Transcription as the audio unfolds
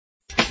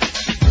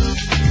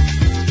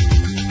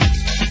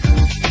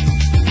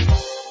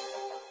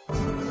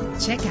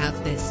Check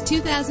out this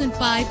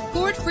 2005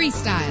 Ford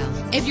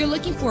Freestyle. If you're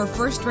looking for a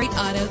first-rate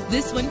auto,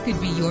 this one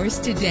could be yours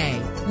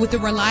today. With a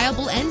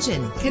reliable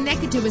engine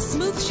connected to a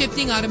smooth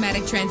shifting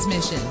automatic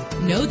transmission.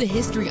 Know the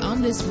history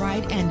on this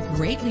ride and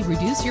greatly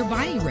reduce your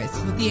buying risk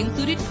with the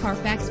included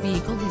Carfax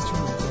Vehicle History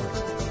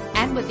Report.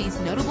 And with these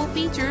notable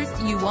features,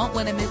 you won't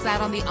want to miss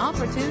out on the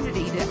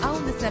opportunity to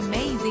own this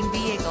amazing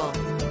vehicle.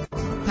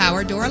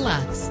 Power door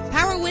locks,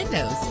 power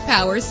windows,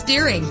 power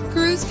steering,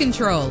 cruise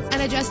control,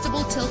 an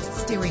adjustable tilt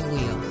steering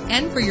wheel.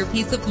 And for your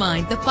peace of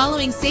mind, the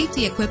following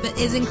safety equipment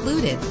is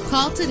included.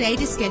 Call today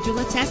to schedule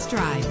a test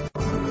drive.